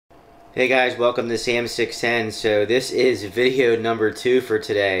Hey guys, welcome to Sam610. So this is video number 2 for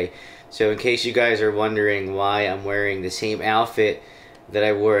today. So in case you guys are wondering why I'm wearing the same outfit that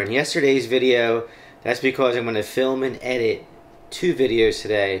I wore in yesterday's video, that's because I'm going to film and edit 2 videos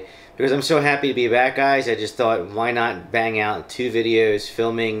today. Because I'm so happy to be back, guys, I just thought why not bang out 2 videos,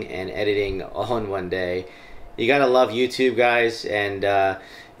 filming and editing all in one day. You gotta love YouTube, guys, and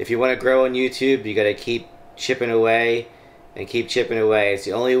if you want to grow on YouTube, you gotta keep chipping away and keep chipping away. It's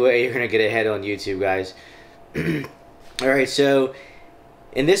the only way you're gonna get ahead on YouTube, guys. Alright, so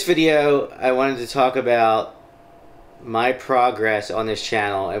in this video I wanted to talk about my progress on this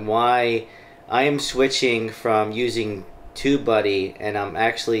channel and why I am switching from using TubeBuddy and I'm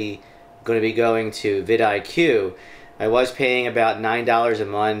actually going to be going to vidIQ. I was paying about $9 a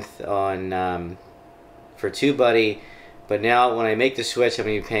month on for TubeBuddy, but now when I make the switch I'm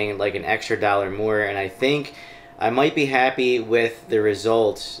going to be paying like an extra $1 more, and I think I might be happy with the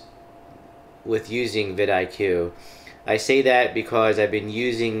results with using vidIQ. I say that because I've been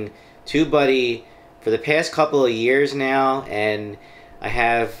using TubeBuddy for the past couple of years now, and I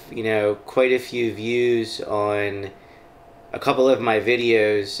have, you know, quite a few views on a couple of my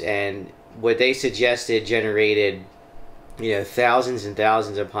videos, and what they suggested generated, you know, thousands and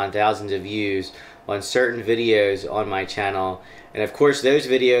thousands upon thousands of views on certain videos on my channel. And of course those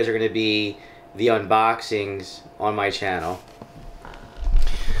videos are going to be the unboxings on my channel.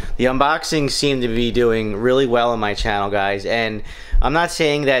 The unboxings seem to be doing really well on my channel, guys, and I'm not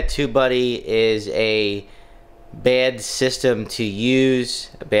saying that TubeBuddy is a bad system to use,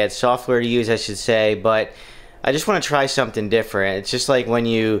 a bad software to use I should say, but I just want to try something different. It's just like when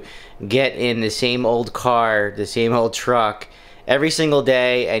you get in the same old car, the same old truck every single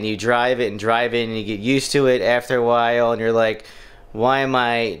day, and you drive it and you get used to it after a while, and you're like, why am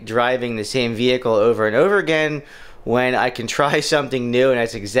I driving the same vehicle over and over again when I can try something new? And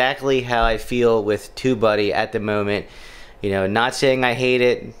that's exactly how I feel with TubeBuddy at the moment. You know, not saying I hate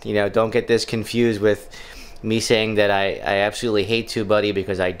it, you know, don't get this confused with me saying that I absolutely hate TubeBuddy,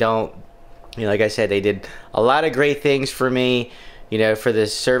 because I don't. You know, like I said, they did a lot of great things for me, you know, for the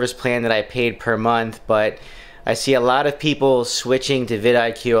service plan that I paid per month, but I see a lot of people switching to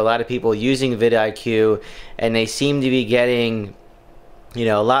vidIQ, a lot of people using vidIQ, and they seem to be getting, you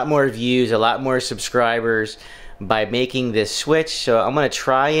know, a lot more views, a lot more subscribers by making this switch. So I'm going to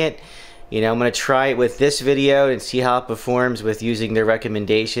try it. You know, I'm going to try it with this video and see how it performs with using their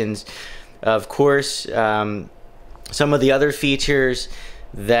recommendations. Of course, some of the other features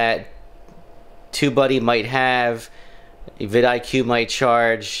that TubeBuddy might have, vidIQ might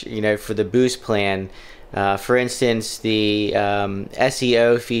charge, you know, for the boost plan. For instance, the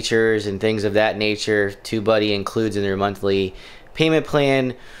SEO features and things of that nature, TubeBuddy includes in their monthly payment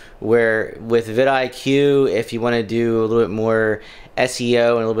plan, where with vidIQ, if you want to do a little bit more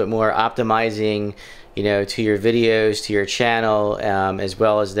SEO and a little bit more optimizing, you know, to your videos, to your channel, as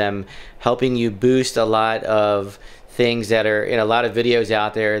well as them helping you boost a lot of things that are in a lot of videos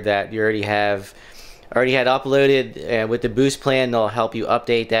out there that you already had uploaded, and with the boost plan they'll help you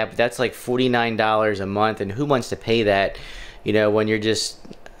update that, but that's like $49 a month, and who wants to pay that, you know, when you're just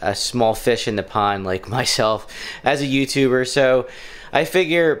a small fish in the pond like myself as a YouTuber? So I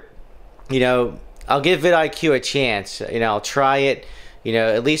figure, you know, I'll give vidIQ a chance. You know, I'll try it, you know,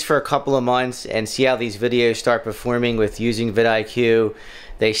 at least for a couple of months and see how these videos start performing with using vidIQ.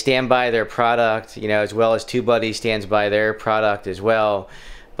 They stand by their product, you know, as well as TubeBuddy stands by their product as well.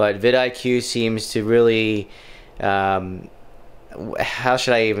 But vidIQ seems to really, how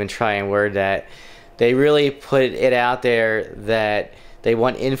should I even try and word that? They really put it out there that they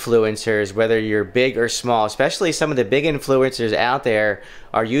want influencers, whether you're big or small, especially some of the big influencers out there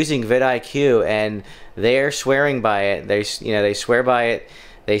are using vidIQ and they're swearing by it. They swear by it.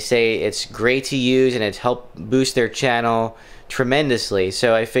 They say it's great to use and it's helped boost their channel tremendously.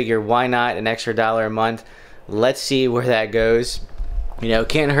 So I figure, why not an extra $1 a month? Let's see where that goes. You know,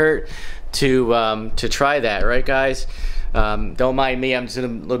 can't hurt to try that, right, guys? Don't mind me. I'm just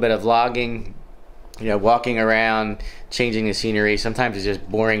doing a little bit of vlogging, you know, walking around, changing the scenery. Sometimes it's just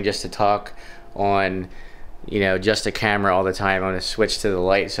boring just to talk on, you know, just a camera all the time. I'm going to switch to the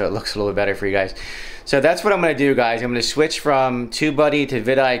light so it looks a little bit better for you guys. So that's what I'm going to do, guys. I'm going to switch from TubeBuddy to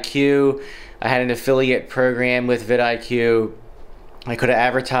vidIQ. I had an affiliate program with vidIQ. I could have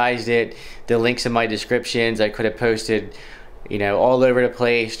advertised it, the links in my descriptions. I could have posted, you know, all over the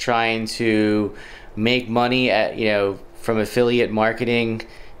place trying to make money at, you know, from affiliate marketing,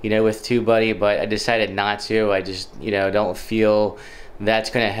 you know, with TubeBuddy, but I decided not to. I just, you know, don't feel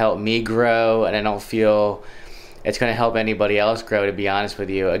that's going to help me grow, and I don't feel it's going to help anybody else grow, to be honest with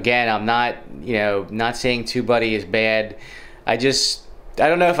you. Again, I'm not, you know, not saying TubeBuddy is bad. I I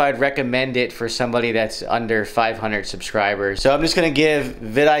don't know if I'd recommend it for somebody that's under 500 subscribers. So I'm just gonna give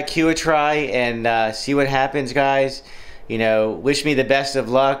vidIQ a try and see what happens, guys. You know, wish me the best of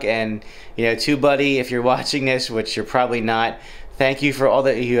luck, and you know, TubeBuddy, if you're watching this, which you're probably not, thank you for all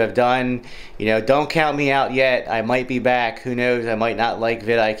that you have done. You know, don't count me out yet. I might be back. Who knows? I might not like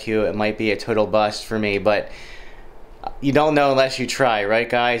vidIQ. It might be a total bust for me, but you don't know unless you try, right,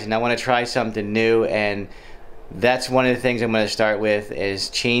 guys? And I want to try something new, and that's one of the things I'm going to start with, is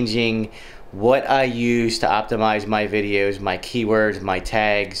changing what I use to optimize my videos, my keywords, my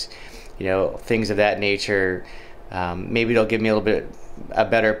tags, you know, things of that nature. Maybe it'll give me a little bit a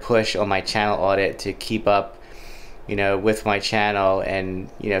better push on my channel audit to keep up, you know, with my channel and,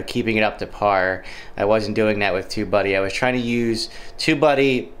 you know, keeping it up to par. I wasn't doing that with TubeBuddy. I was trying to use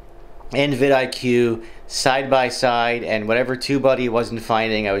TubeBuddy and vidIQ side by side, and whatever TubeBuddy wasn't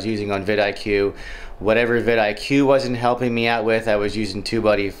finding, I was using on vidIQ. Whatever vidIQ wasn't helping me out with, I was using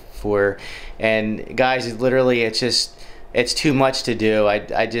TubeBuddy for. And guys, it's too much to do.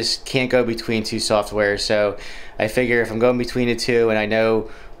 I just can't go between two softwares. So I figure if I'm going between the two and I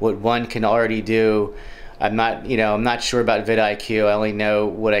know what one can already do, I'm not sure about vidIQ. I only know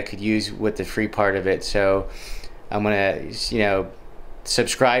what I could use with the free part of it. So I'm gonna, you know,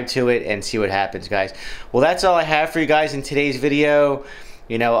 subscribe to it and see what happens, guys. Well, that's all I have for you guys in today's video.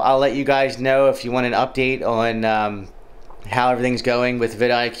 You know, I'll let you guys know if you want an update on how everything's going with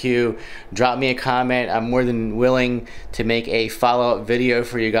vidIQ. Drop me a comment. I'm more than willing to make a follow-up video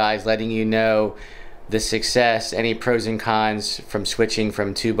for you guys, letting you know the success, any pros and cons from switching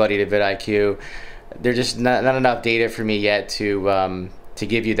from TubeBuddy to vidIQ. There's just not enough data for me yet to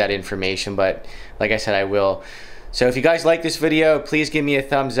give you that information, but like I said, I will. So if you guys like this video, please give me a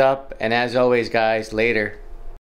thumbs up, and as always, guys, later.